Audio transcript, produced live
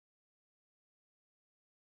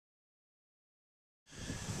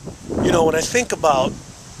You know, when I think about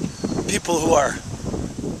people who are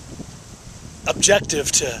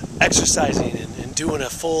objective to exercising and doing a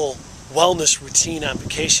full wellness routine on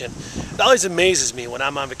vacation, it always amazes me when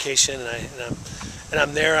I'm on vacation and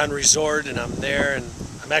I'm there on resort and I'm there and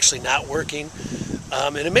I'm actually not working.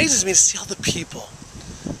 It amazes me to see all the people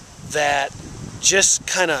that just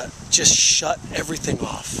shut everything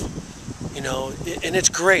off, you know, and it's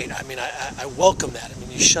great. I mean, I welcome that. I mean,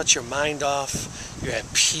 you shut your mind off, you're at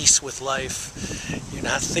peace with life, you're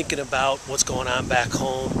not thinking about what's going on back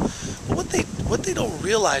home. But what they don't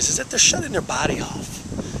realize is that they're shutting their body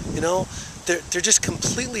off, you know. They're just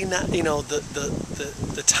completely not, you know,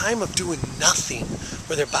 the time of doing nothing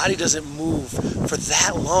where their body doesn't move for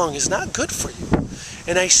that long is not good for you.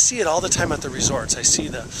 And I see it all the time at the resorts. I see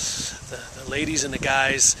the ladies and the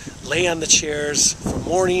guys lay on the chairs from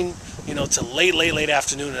morning, you know, to late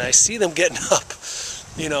afternoon, and I see them getting up,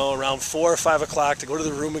 you know, around 4 or 5 o'clock to go to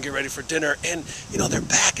the room and get ready for dinner, and you know, their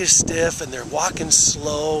back is stiff and they're walking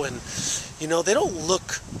slow, and you know, they don't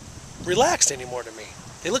look relaxed anymore to me.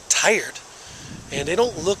 They look tired, and they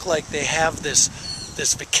don't look like they have this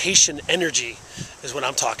vacation energy, is what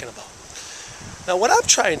I'm talking about. Now, what I'm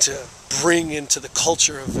trying to bring into the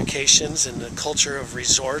culture of vacations and the culture of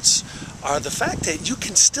resorts are the fact that you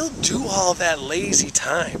can still do all that lazy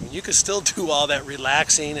time. You can still do all that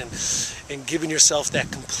relaxing and giving yourself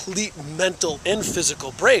that complete mental and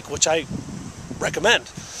physical break, which I recommend.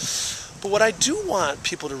 But what I do want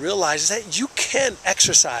people to realize is that you can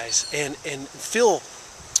exercise and feel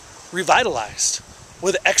revitalized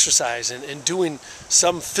with exercise and doing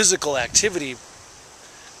some physical activity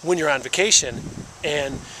when you're on vacation,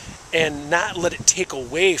 and not let it take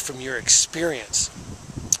away from your experience.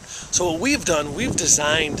 So what we've done, we've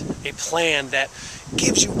designed a plan that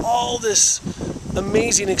gives you all this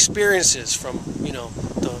amazing experiences, from, you know,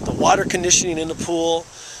 the water conditioning in the pool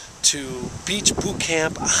to beach boot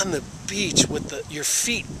camp on the beach with your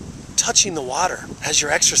feet touching the water as you're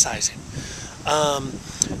exercising,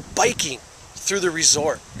 biking through the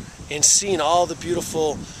resort and seeing all the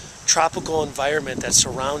beautiful tropical environment that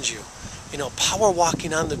surrounds you, you know, power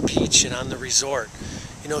walking on the beach and on the resort,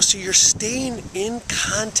 you know, so you're staying in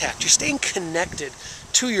contact, you're staying connected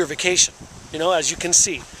to your vacation, you know, as you can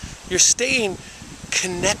see, you're staying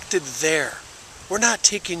connected there. We're not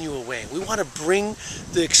taking you away. We want to bring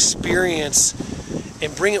the experience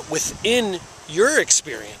and bring it within your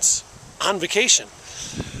experience on vacation.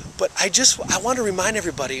 But I want to remind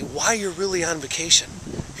everybody why you're really on vacation.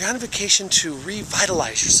 You're on vacation to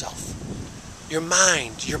revitalize yourself, your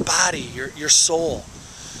mind, your body, your soul.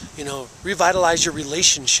 You know, revitalize your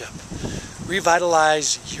relationship,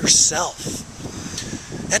 revitalize yourself.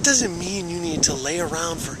 That doesn't mean you need to lay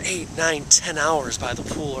around for 8, 9, 10 hours by the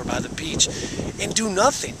pool or by the beach and do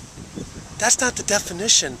nothing. That's not the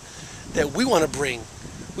definition that we want to bring.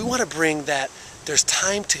 We want to bring that there's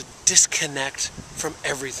time to disconnect from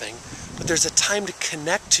everything, but there's a time to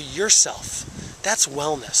connect to yourself. That's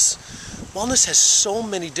wellness. Wellness has so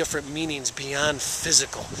many different meanings beyond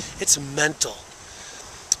physical. It's mental.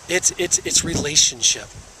 It's relationship.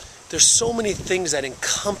 There's so many things that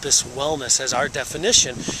encompass wellness as our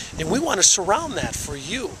definition, and we want to surround that for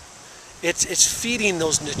you. It's feeding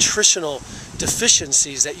those nutritional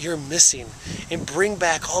deficiencies that you're missing and bring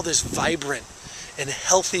back all this vibrant and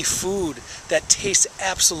healthy food that tastes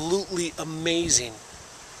absolutely amazing,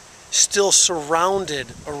 still surrounded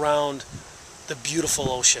around the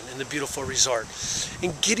beautiful ocean and the beautiful resort,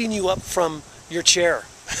 and getting you up from your chair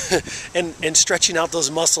and stretching out those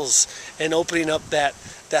muscles and opening up that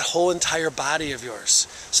whole entire body of yours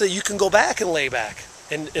so that you can go back and lay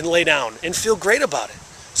down and feel great about it.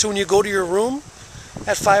 So when you go to your room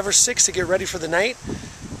at 5 or 6 to get ready for the night,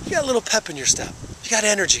 you got a little pep in your step. You got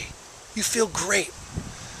energy. You feel great.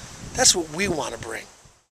 That's what we want to bring.